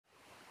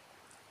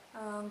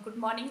Good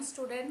morning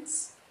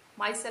students.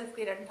 Myself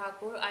Kiran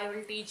Thakur. I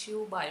will teach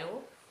you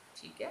bio.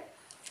 ठीक है.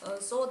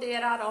 So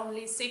there are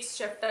only 6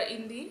 chapter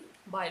in the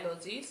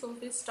biology. So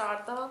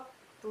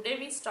today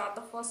we start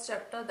the first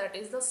chapter, that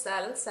is the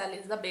cell. Cell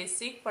is the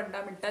basic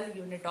fundamental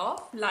unit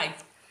of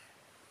life.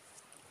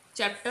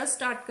 Chapter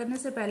start करने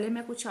से पहले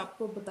मैं कुछ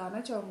आपको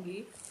बताना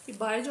चाहूँगी कि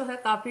बायो जो है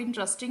काफ़ी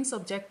इंटरेस्टिंग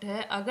सब्जेक्ट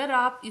है. अगर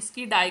आप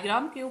इसकी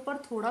डायग्राम के ऊपर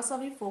थोड़ा सा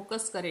भी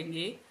फोकस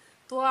करेंगे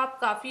तो आप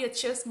काफ़ी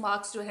अच्छे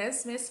मार्क्स जो है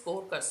इसमें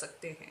स्कोर कर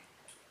सकते हैं.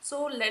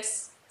 So let's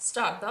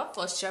start the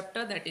first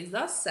chapter, that is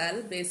the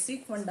cell,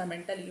 basic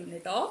fundamental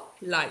unit of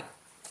life.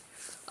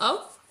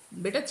 अब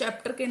बेटा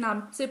चैप्टर के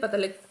नाम से पता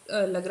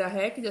लग रहा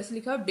है कि जैसे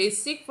लिखा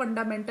basic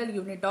fundamental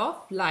unit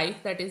of life,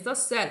 that is the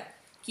cell.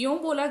 क्यों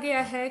बोला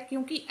गया है?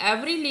 क्योंकि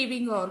एवरी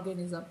लिविंग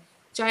ऑर्गेनिज्म,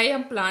 चाहे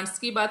हम प्लांट्स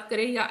की बात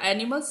करें या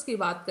एनिमल्स की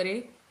बात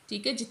करें,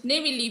 ठीक है, जितने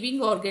भी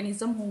लिविंग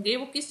ऑर्गेनिज्म होंगे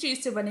वो किस चीज़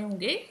से बने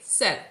होंगे?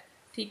 सेल.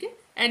 ठीक है.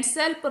 And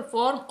cell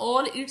perform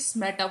all it's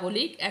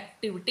metabolic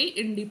activity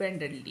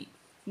independently.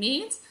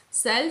 Means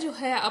cell जो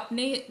है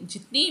अपने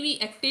जितनी भी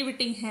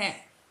एक्टिविटी हैं,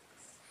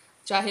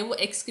 चाहे वो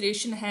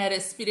एक्सक्रीशन है,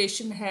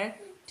 रेस्पिरेशन है,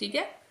 ठीक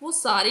है, वो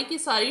सारी की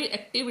सारी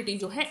एक्टिविटी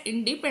जो है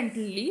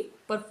इंडिपेंडेंटली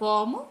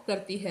परफॉर्म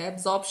करती है.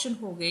 एब्जॉर्प्शन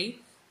हो गई,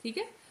 ठीक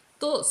है.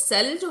 तो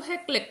सेल जो है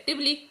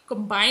कलेक्टिवली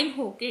कंबाइन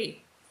होके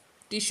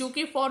टिश्यू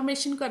की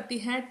फॉर्मेशन करती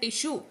हैं.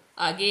 टिश्यू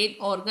अगेन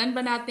ऑर्गन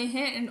बनाते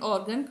हैं and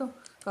organ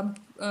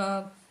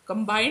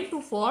combine to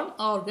form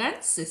organ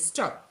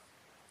system.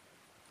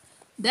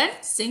 Then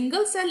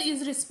single cell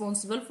is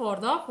responsible for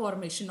the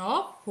formation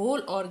of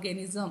whole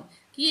organism.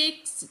 कि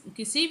एक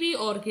किसी भी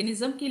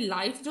ऑर्गेनिज्म की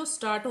लाइफ जो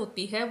स्टार्ट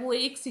होती है वो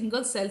एक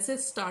सिंगल सेल से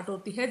स्टार्ट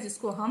होती है,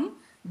 जिसको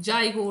हम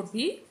जाइगोट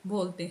भी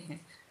बोलते हैं.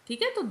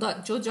 ठीक है. तो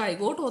जो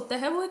जाइगोट होता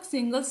है वो एक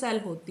सिंगल सेल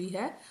होती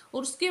है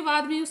और उसके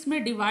बाद भी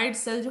उसमें डिवाइड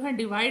सेल जो है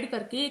डिवाइड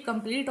करके एक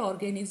कंप्लीट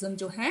ऑर्गेनिज्म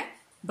जो है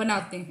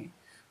बनाते हैं.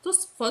 तो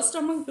फर्स्ट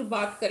हम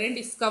बात करें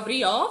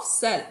डिस्कवरी ऑफ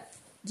सेल.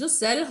 जो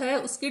सेल है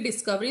उसकी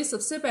डिस्कवरी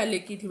सबसे पहले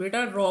की थी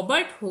बेटा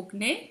रॉबर्ट हुक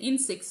ने इन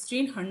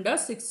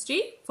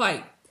 1665.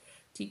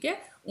 ठीक है.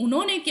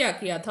 उन्होंने क्या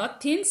किया था?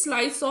 Thin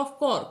slice of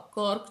cork,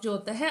 cork जो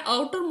होता है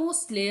outer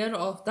most layer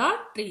of the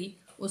tree,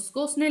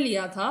 उसको उसने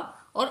लिया था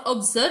और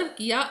ऑब्जर्व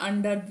किया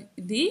अंडर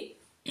द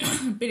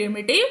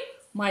प्रिमिटिव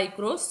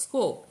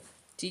माइक्रोस्कोप.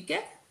 ठीक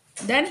है.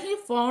 Then he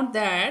found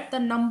that the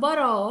number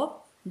of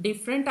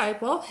different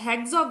type of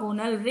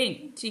hexagonal ring.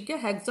 ठीक है.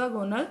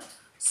 हेक्सागोनल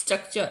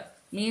स्ट्रक्चर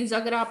मीन्स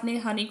अगर आपने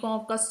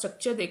हनीकॉम्ब का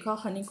स्ट्रक्चर देखा,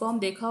 हनीकॉम्ब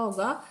देखा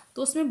होगा,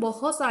 तो उसमें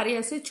बहुत सारे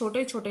ऐसे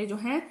छोटे छोटे जो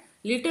हैं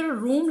लिटिल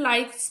रूम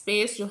लाइक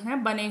स्पेस जो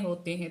हैं बने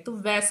होते हैं. तो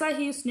वैसा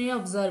ही उसने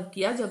ऑब्जर्व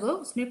किया जब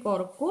उसने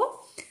कॉर्क को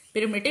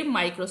प्रिमिटिव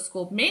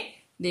माइक्रोस्कोप में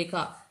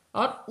देखा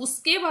और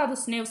उसके बाद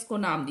उसने उसको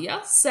नाम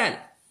दिया सेल.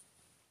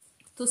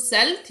 तो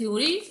सेल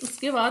थ्योरी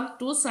उसके बाद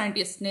 2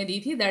 साइंटिस्ट ने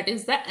दी थी, that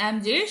is the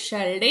MJ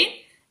शेल्डेन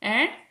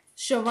and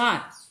शवान.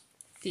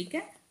 ठीक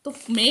है. तो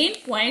मेन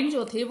पॉइंट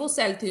जो थे वो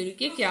सेल थ्योरी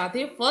के क्या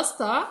थे? फर्स्ट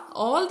था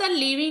all the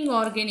living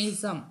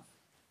organism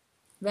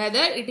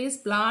whether it is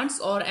plants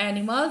or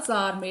animals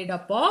are made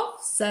up of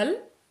cell.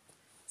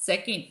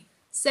 Second,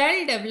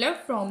 cell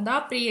developed from the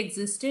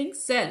pre-existing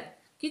cell.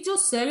 कि जो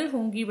सेल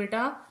होंगी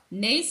बेटा,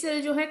 नई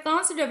सेल जो है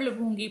कहाँ से डेवलप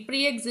होंगी?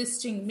 प्री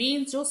एग्जिस्टिंग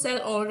मीन्स जो सेल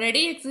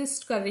ऑलरेडी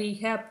एग्जिस्ट कर रही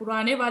है,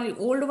 पुराने वाली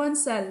ओल्ड वन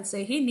सेल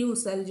से ही न्यू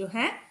सेल जो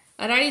है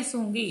अराइज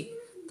होंगी.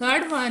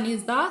 Third one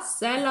is the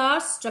cell are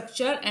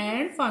structure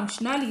and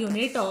functional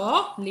unit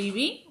of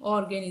living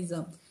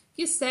organism.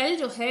 कि सेल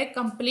जो है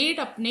कंप्लीट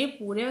अपने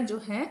पूरे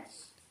जो है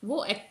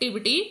वो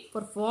एक्टिविटी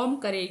परफॉर्म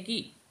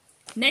करेगी.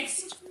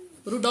 Next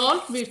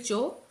Rudolf Virchow.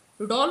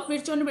 Rudolf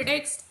Virchow ने बेटा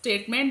एक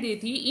स्टेटमेंट दी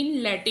थी in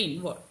Latin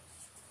word,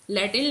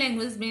 Latin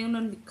language में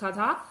उन्होंने लिखा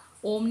था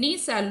omni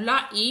सेलुला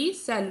E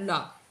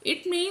सेलुला.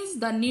 It means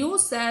the new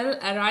cell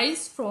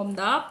arise from the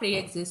pre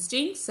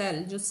existing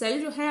cell. जो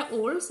सेल जो है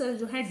ओल्ड सेल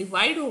जो है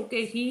डिवाइड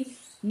होके ही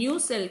न्यू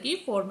सेल की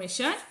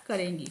फॉर्मेशन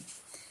करेंगी.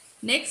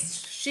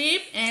 Next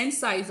shape and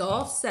size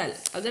of cell.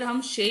 अगर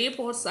हम शेप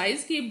और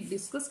साइज की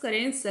डिस्कस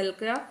करें सेल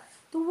का,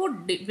 तो वो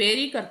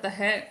वेरी करता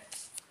है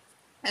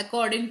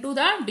according to the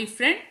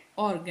different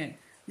organ.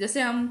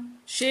 जैसे हम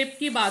शेप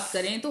की बात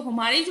करें तो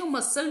हमारी जो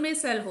मसल में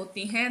सेल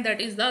होती हैं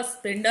that is the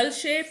spindle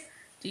shape.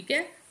 ठीक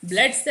है.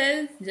 ब्लड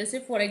सेल जैसे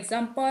for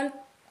example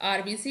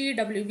RBC,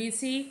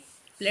 WBC,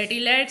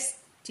 platelets,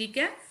 ठीक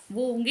है,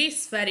 वो होंगी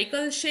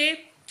spherical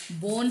shape.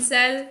 Bone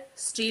cell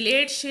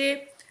stellate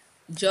shape.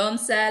 Germ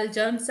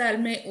cell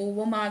में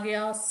ओवम आ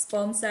गया,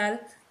 sperm cell,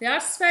 they are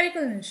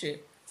spherical in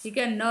shape. ठीक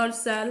है. नर्व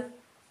सेल,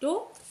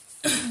 तो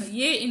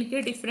ये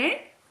इनके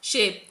डिफरेंट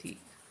शेप थी.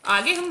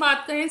 आगे हम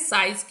बात करें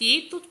साइज की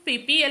तो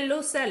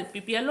PPLO cell.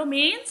 PPLO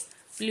means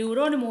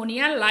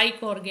pleuropneumonia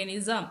like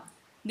organism.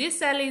 This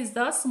cell is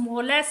the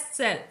smallest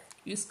cell.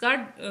 इसका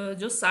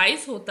जो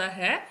साइज होता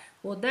है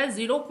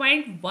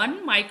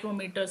 0.1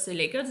 माइक्रोमीटर से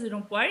लेकर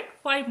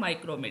 0.5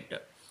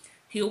 माइक्रोमीटर.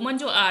 ह्यूमन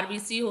जो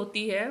आरबीसी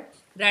होती है,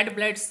 रेड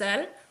ब्लड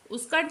सेल,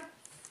 उसका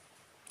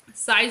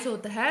साइज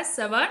होता है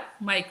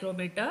 7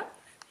 माइक्रोमीटर.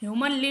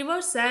 ह्यूमन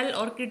लिवर सेल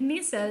और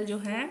किडनी सेल जो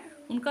है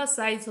उनका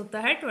साइज होता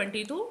है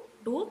 20 to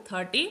to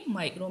 30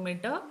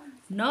 micrometer,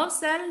 nerve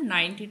cell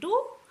 90 to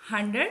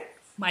 100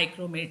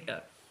 micrometer,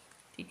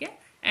 ठीक है.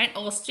 And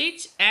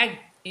ostrich egg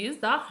is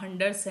the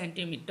 100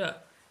 centimetre,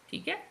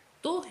 ठीक है.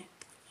 तो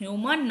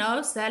human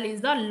nerve cell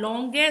is the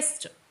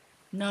longest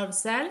nerve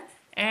cell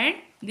and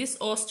this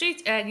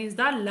ostrich egg is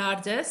the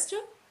largest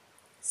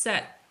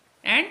cell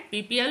and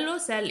PPLO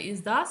cell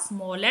is the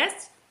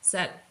smallest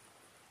cell.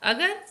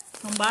 अगर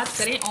हम बात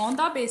करें on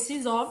the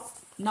basis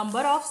of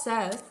number of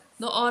cell,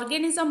 the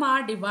organism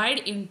are divide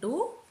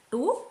into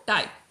 2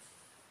 type,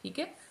 ठीक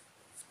है.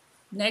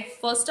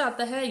 Next first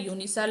आता है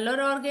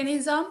unicellular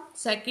organism,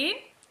 second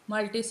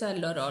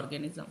multicellular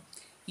organism.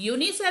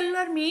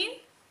 Unicellular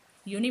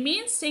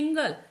mean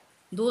single.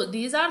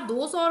 These are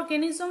those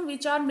organisms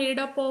which are made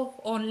up of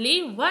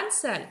only one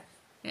cell,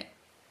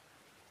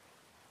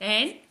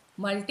 and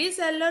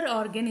multicellular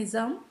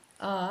organism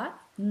are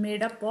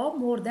made up of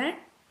more than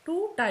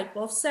 2 type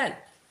of cell,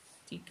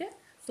 ठीक है.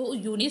 तो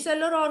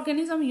unicellular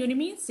organism, uni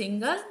mean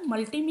single,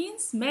 multi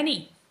means many,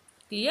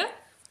 clear.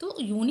 तो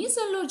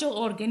unicellular जो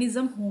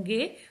organism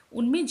होंगे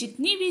उनमें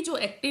जितनी भी जो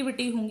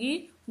एक्टिविटी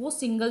होंगी वो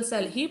सिंगल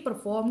सेल ही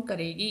परफॉर्म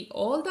करेगी.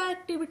 All the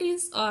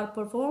activities are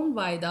perform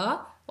by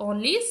the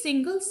only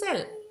single cell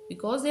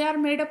because they are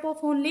made up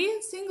of only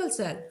single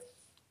cell.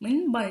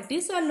 In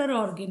multicellular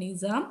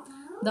organism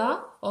the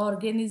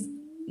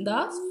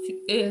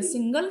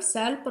single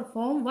cell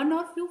perform one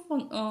or few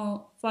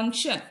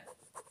function.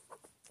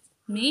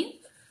 Mean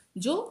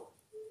जो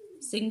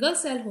single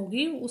cell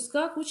होगी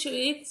उसका कुछ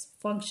एक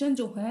function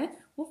जो है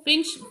वो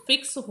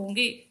fix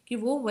होंगे कि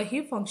वो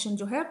वही फंक्शन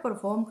जो है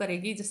परफॉर्म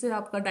करेगी. जैसे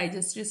आपका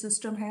डाइजेस्टिव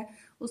सिस्टम है,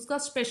 उसका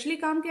स्पेशली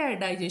काम क्या है,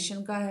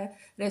 डाइजेशन का है.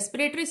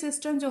 रेस्पिरेटरी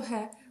सिस्टम जो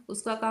है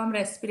उसका काम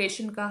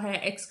रेस्पिरेशन का है.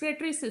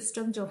 एक्सक्रेटरी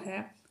सिस्टम जो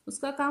है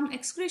उसका काम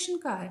एक्सक्रेशन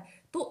का है.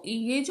 तो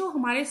ये जो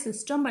हमारे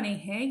सिस्टम बने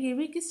हैं ये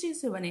भी किस चीज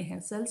से बने हैं,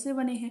 सेल से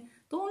बने हैं.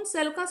 तो उन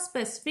सेल का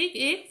स्पेसिफिक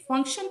एक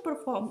फंक्शन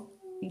परफॉर्म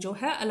जो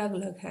है अलग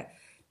अलग है.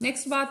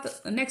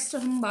 नेक्स्ट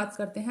हम बात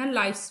करते हैं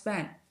life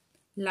span.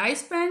 Life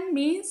span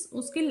means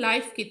उसकी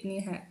लाइफ कितनी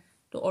है.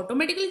 तो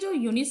ऑटोमेटिकली जो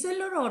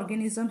यूनिसेलुलर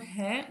ऑर्गेनिज्म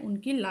है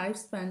उनकी लाइफ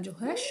स्पैन जो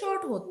है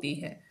शॉर्ट होती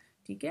है,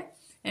 ठीक है.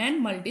 And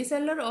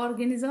multicellular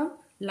organism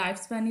life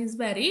span is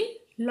very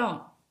long.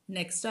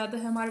 Next आता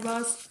है हमारे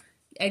पास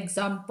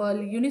एग्जाम्पल.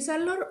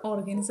 यूनिसेलुलर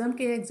ऑर्गेनिज्म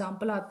के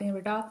एग्जाम्पल आते हैं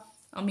बेटा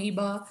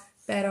amoeba,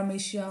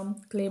 paramecium,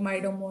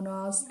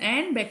 Chlamydomonas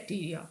and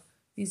bacteria.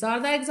 These are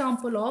the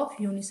example of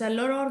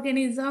unicellular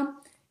organism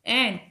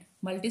and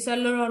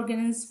multicellular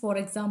organisms, for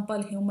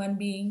example human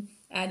being,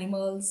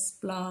 animals,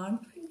 plant.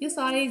 ये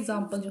सारे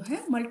example जो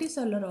हैं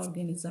मल्टीसेलुलर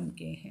ऑर्गेनिज्म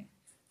के हैं.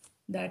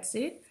 That's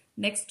it.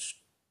 नेक्स्ट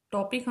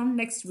टॉपिक हम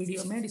नेक्स्ट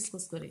वीडियो में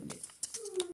डिस्कस करेंगे.